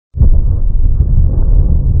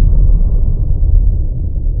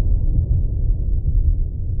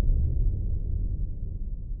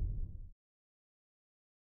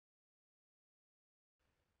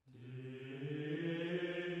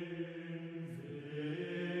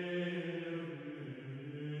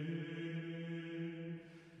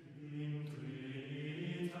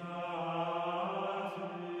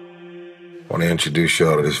want to introduce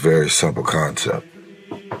y'all to this very simple concept.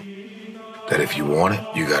 That if you want it,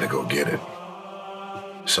 you gotta go get it.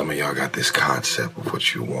 Some of y'all got this concept of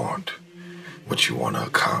what you want to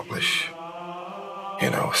accomplish. You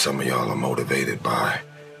know, some of y'all are motivated by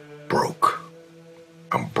broke.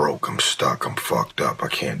 I'm broke, I'm stuck, I'm fucked up, I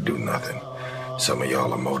can't do nothing. Some of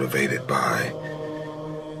y'all are motivated by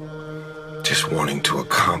just wanting to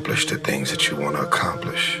accomplish the things that you want to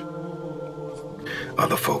accomplish.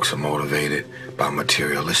 Other folks are motivated by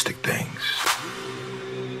materialistic things.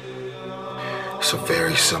 It's a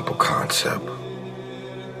very simple concept.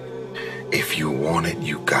 If you want it,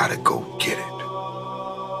 you gotta go get it.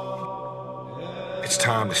 It's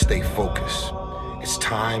time to stay focused. It's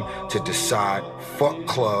time to decide, fuck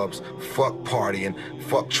clubs, fuck partying,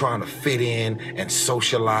 fuck trying to fit in and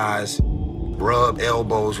socialize, rub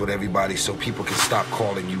elbows with everybody so people can stop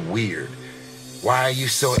calling you weird. Why are you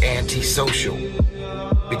so antisocial?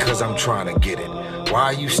 Because I'm trying to get it. Why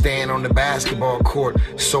are you staying on the basketball court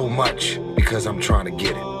so much? Because I'm trying to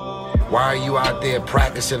get it. Why are you out there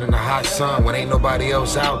practicing in the hot sun when ain't nobody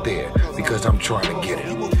else out there? Because I'm trying to get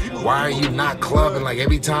it. Why are you not clubbing? Like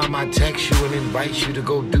every time I text you and invite you to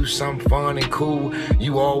go do something fun and cool,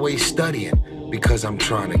 you always studying? Because I'm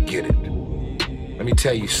trying to get it. Let me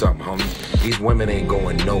tell you something, homie. These women ain't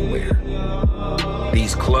going nowhere.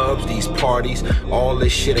 These clubs, these parties, all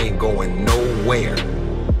this shit ain't going nowhere.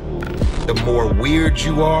 The more weird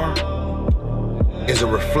you are is a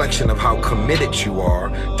reflection of how committed you are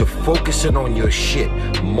to focusing on your shit,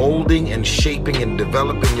 molding and shaping and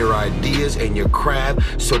developing your ideas and your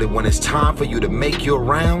craft so that when it's time for you to make your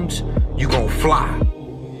rounds, you gon' fly.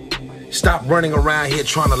 Stop running around here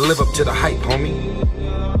trying to live up to the hype, homie.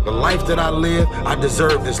 The life that I live, I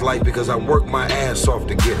deserve this life because I worked my ass off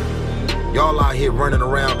to get it. Y'all out here running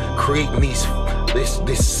around creating this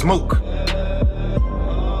smoke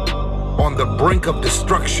on the brink of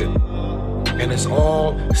destruction. And it's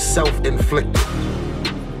all self-inflicted.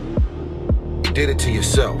 You did it to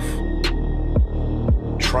yourself.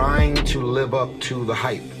 Trying to live up to the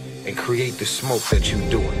hype and create the smoke that you're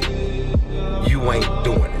doing. You ain't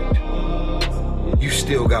doing it. You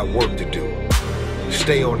still got work to do.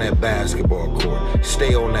 Stay on that basketball court.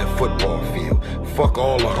 Stay on that football field. Fuck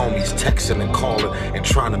all the homies texting and calling and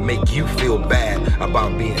trying to make you feel bad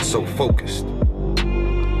about being so focused.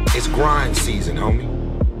 It's grind season, homie.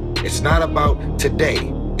 It's not about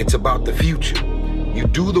today, it's about the future. You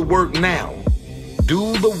do the work now.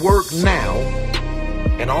 Do the work now,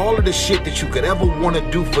 and all of the shit that you could ever want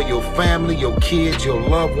to do for your family, your kids, your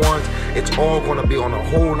loved ones, it's all gonna be on a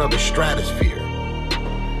whole nother stratosphere.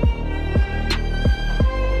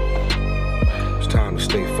 It's time to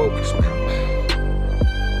stay focused, man.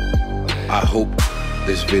 I hope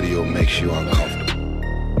this video makes you uncomfortable.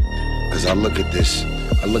 Cause I look at this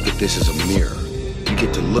as a mirror. You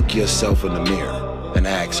get to look yourself in the mirror and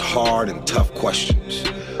ask hard and tough questions.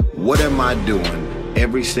 What am I doing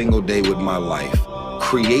every single day with my life?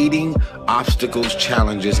 Creating obstacles,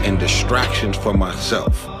 challenges, and distractions for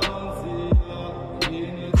myself.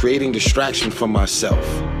 Creating distraction for myself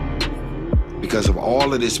because of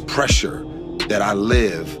all of this pressure that I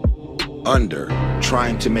live under,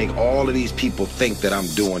 trying to make all of these people think that I'm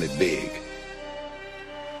doing it big.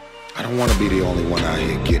 I don't want to be the only one out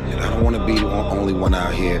here getting it. I don't want to be the only one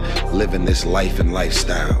out here living this life and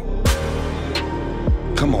lifestyle.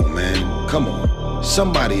 Come on, man. Come on.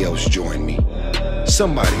 Somebody else join me.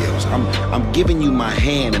 Somebody else. I'm giving you my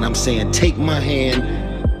hand and I'm saying take my hand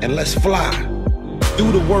and let's fly. Do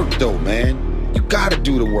the work though, man. You gotta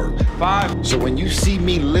do the work. 5. So when you see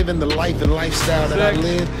me living the life and lifestyle that I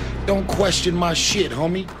live, don't question my shit,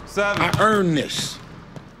 homie. 7. I earned this.